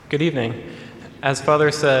Good evening. As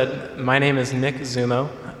Father said, my name is Nick Zumo.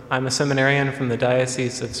 I'm a seminarian from the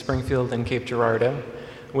Diocese of Springfield and Cape Girardeau,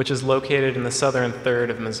 which is located in the southern third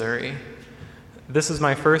of Missouri. This is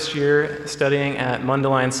my first year studying at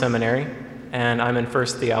Mundelein Seminary, and I'm in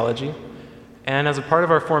First Theology. And as a part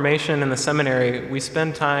of our formation in the seminary, we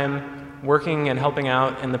spend time working and helping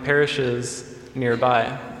out in the parishes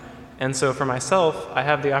nearby. And so for myself, I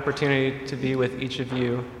have the opportunity to be with each of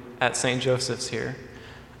you at St. Joseph's here.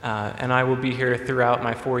 And I will be here throughout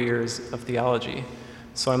my 4 years of theology.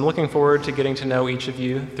 So I'm looking forward to getting to know each of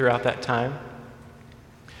you throughout that time.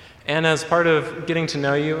 And as part of getting to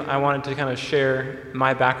know you, I wanted to kind of share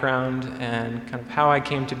my background and kind of how I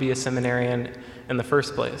came to be a seminarian in the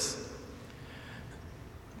first place.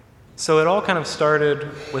 So it all kind of started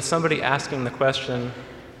with somebody asking the question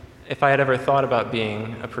if I had ever thought about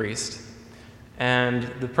being a priest.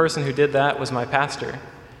 And the person who did that was my pastor.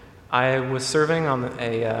 I was serving on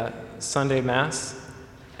a Sunday Mass,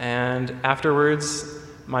 and afterwards,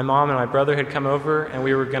 my mom and my brother had come over, and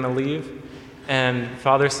we were going to leave, and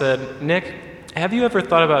Father said, "Nick, have you ever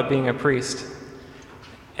thought about being a priest?"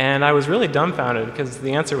 And I was really dumbfounded, because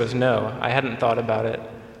the answer was no. I hadn't thought about it.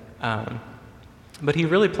 But he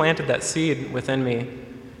really planted that seed within me.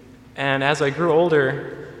 And as I grew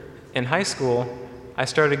older in high school, I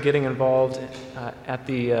started getting involved at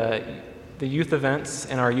the youth events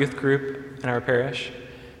in our youth group in our parish,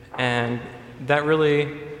 and that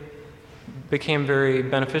really became very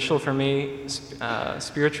beneficial for me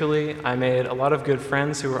spiritually. I made a lot of good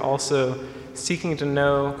friends who were also seeking to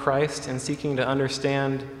know Christ and seeking to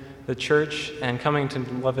understand the church and coming to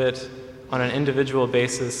love it on an individual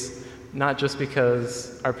basis, not just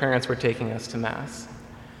because our parents were taking us to Mass.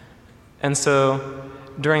 And so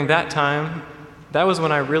during that time, that was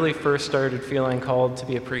when I really first started feeling called to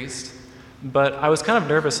be a priest. But I was kind of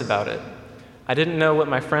nervous about it. I didn't know what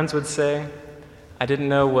my friends would say. I didn't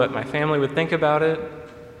know what my family would think about it.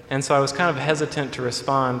 And so I was kind of hesitant to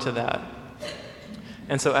respond to that.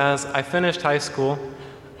 And so as I finished high school,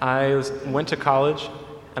 I went to college,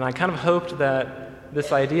 and I kind of hoped that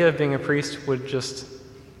this idea of being a priest would just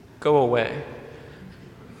go away.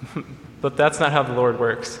 But that's not how the Lord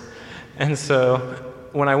works. And so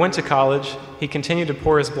when I went to college, he continued to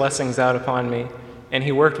pour his blessings out upon me, and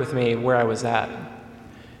he worked with me where I was at.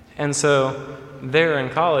 And so there in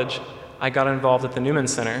college, I got involved at the Newman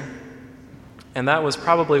Center, and that was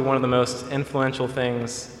probably one of the most influential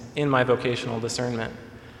things in my vocational discernment.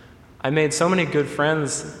 I made so many good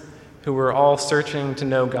friends who were all searching to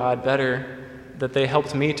know God better that they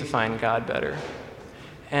helped me to find God better.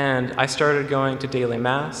 And I started going to daily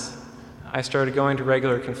Mass, I started going to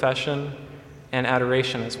regular confession and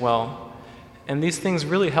adoration as well. And these things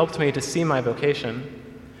really helped me to see my vocation.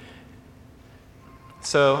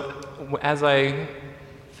 So as I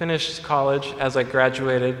finished college, as I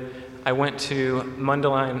graduated, I went to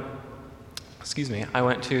St.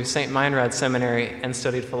 Meinrad Seminary and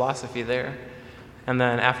studied philosophy there. And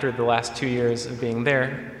then after the last 2 years of being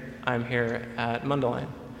there, I'm here at Mundelein.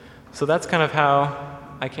 So that's kind of how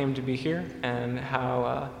I came to be here and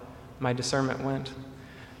how my discernment went.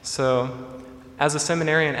 So as a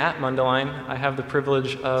seminarian at Mundelein, I have the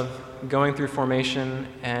privilege of going through formation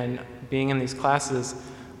and being in these classes,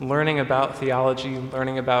 learning about theology,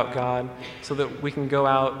 learning about God, so that we can go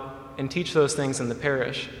out and teach those things in the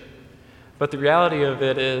parish. But the reality of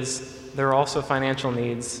it is there are also financial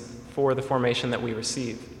needs for the formation that we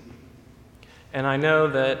receive. And I know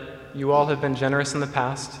that you all have been generous in the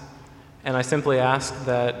past, and I simply ask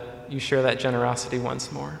that you share that generosity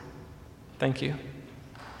once more. Thank you.